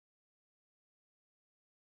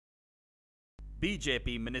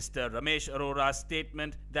BJP Minister Ramesh Arora's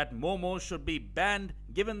statement that Momos should be banned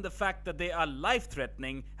given the fact that they are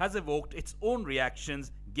life-threatening has evoked its own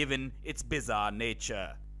reactions given its bizarre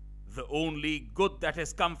nature. The only good that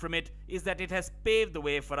has come from it is that it has paved the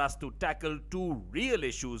way for us to tackle two real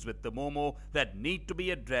issues with the Momo that need to be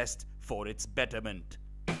addressed for its betterment.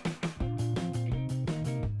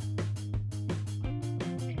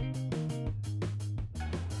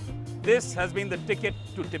 This has been the ticket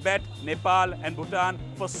to Tibet, Nepal and Bhutan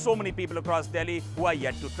for so many people across Delhi who are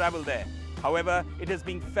yet to travel there. However, it has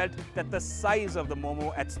been felt that the size of the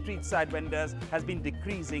Momo at street side vendors has been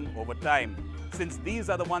decreasing over time. Since these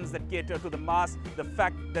are the ones that cater to the mass, the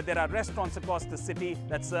fact that there are restaurants across the city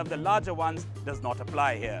that serve the larger ones does not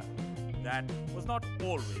apply here. That was not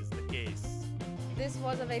always the case. This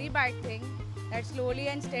was a very bad thing, that slowly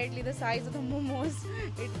and steadily the size of the momos,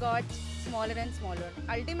 it got smaller and smaller.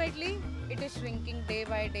 Ultimately, it is shrinking day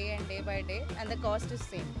by day and the cost is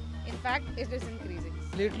same. In fact, it is increasing.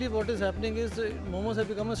 Lately what is happening is momos have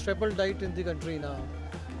become a staple diet in the country now.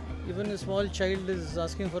 Even a small child is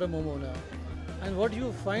asking for a momo now. And what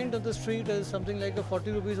you find on the street is something like a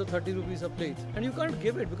 40 rupees or 30 rupees a plate. And you can't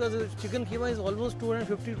give it because the chicken keema is almost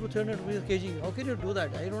 250 to 300 rupees a kg. How can you do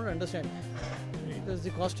that? I don't understand. Because the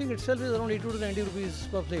costing itself is around 80 to 90 rupees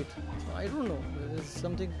per plate. So I don't know. There is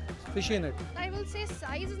something fishy in it. I will say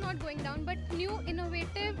size is not going down, but new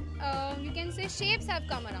innovative, you can say shapes have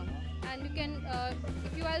come around. And you can,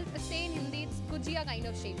 if you are say in Hindi, it's gujia kind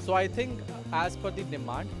of shape. So I think as per the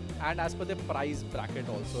demand and as per the price bracket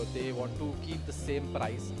also, they want to keep the same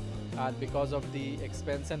price. And because of the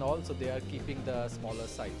expense and also they are keeping the smaller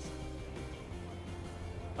size.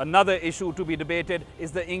 Another issue to be debated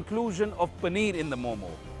is the inclusion of paneer in the Momo,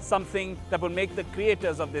 something that will make the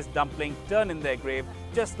creators of this dumpling turn in their grave,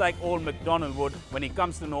 just like old MacDonald would when he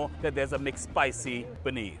comes to know that there's a McSpicy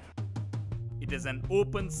paneer. It is an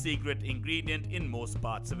open secret ingredient in most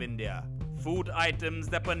parts of India. Food items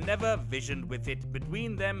that were never visioned with it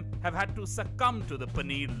between them have had to succumb to the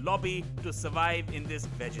paneer lobby to survive in this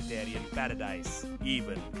vegetarian paradise,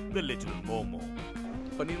 even the little Momo.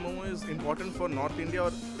 Paneer Momo is important for North India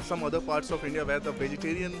or some other parts of India where the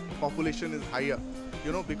vegetarian population is higher.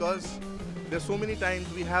 You know, because there's so many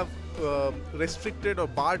times we have restricted or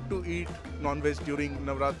barred to eat non-veg during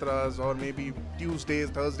Navratras or maybe Tuesdays,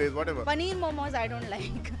 Thursdays, whatever. Paneer momos I don't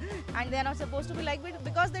like. And they are not supposed to be like it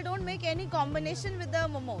because they don't make any combination with the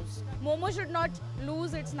momos. Momo should not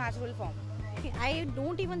lose its natural form. I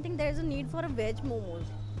don't even think there is a need for a veg momos.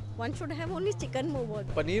 One should have only chicken momo.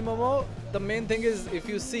 Paneer momo, the main thing is if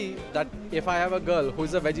you see that if I have a girl who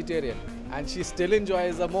is a vegetarian and she still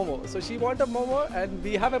enjoys a momo, so she wants a momo and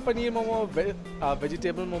we have a paneer momo,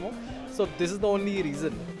 vegetable momo. So this is the only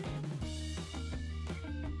reason.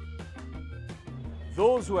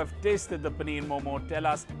 Those who have tasted the paneer momo tell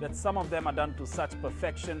us that some of them are done to such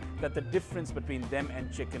perfection that the difference between them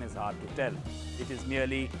and chicken is hard to tell. It is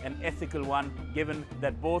merely an ethical one given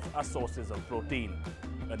that both are sources of protein.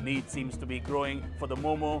 A need seems to be growing for the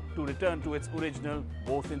Momo to return to its original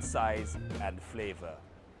both in size and flavor.